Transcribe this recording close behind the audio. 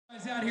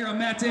Out here, I'm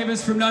Matt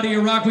Davis from Nutty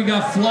Rock. We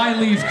got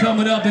Flyleaf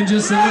coming up in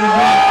just a little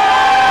bit.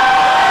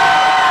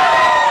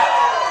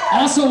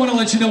 Also want to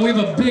let you know we have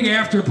a big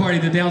after party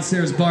at the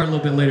downstairs bar a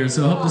little bit later,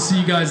 so I hope to see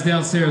you guys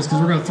downstairs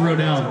because we're going to throw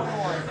down.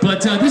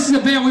 But this is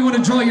a band we want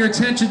to draw your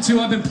attention to.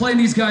 I've been playing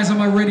these guys on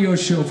my radio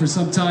show for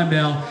some time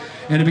now,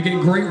 and I've been getting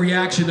great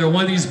reaction. They're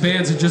one of these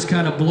bands that just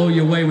kind of blow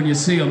you away when you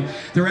see them.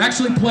 They're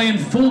actually playing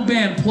full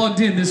band plugged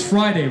in this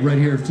Friday right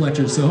here at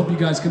Fletcher, so I hope you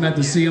guys come out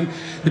to see them.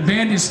 The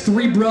band is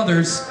three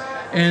brothers,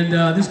 and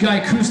this guy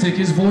acoustic,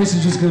 his voice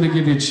is just going to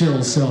give you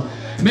chills. So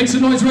make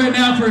some noise right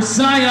now for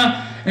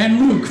Siah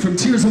and Luke from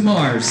Tears of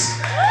Mars.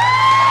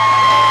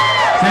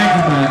 Thank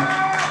you, Matt.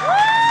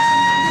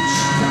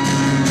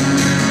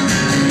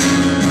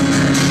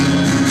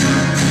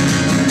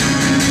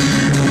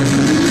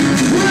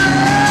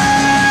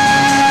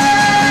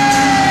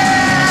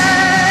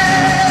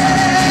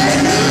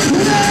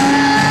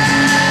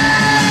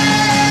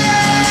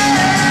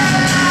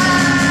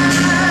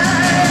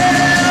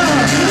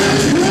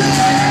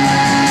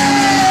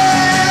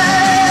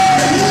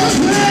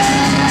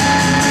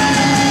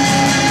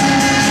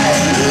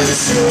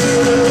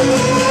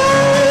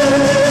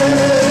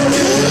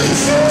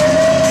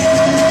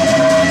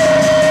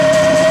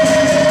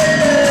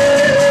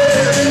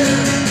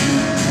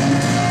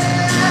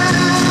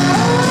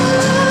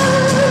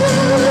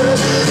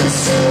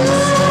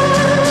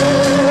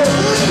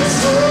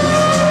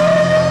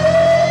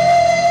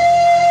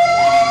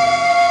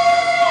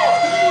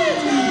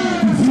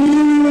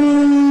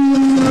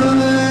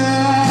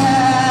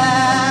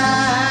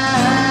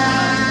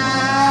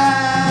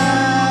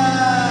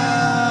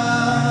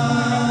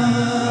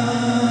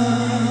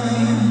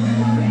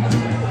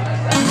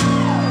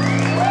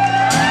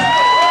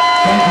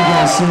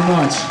 So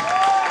much.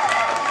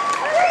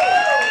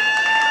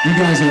 You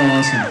guys are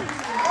awesome.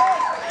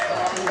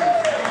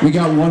 We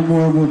got one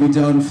more. We'll be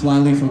done.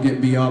 Flyleaf will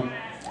get me up.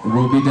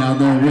 We'll be down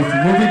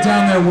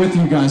there with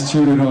you guys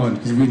cheering it on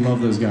because we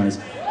love those guys.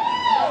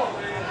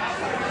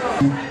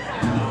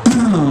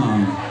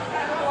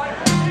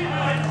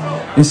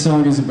 This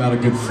song is about a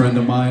good friend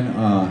of mine.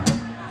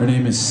 Her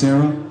name is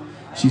Sarah.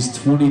 She's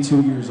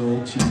 22 years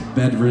old. She's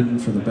bedridden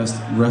for the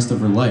rest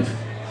of her life.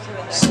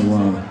 So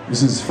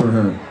this is for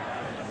her.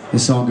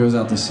 This song goes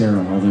out to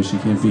Sarah, although she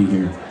can't be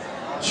here.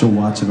 She'll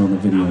watch it on the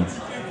video.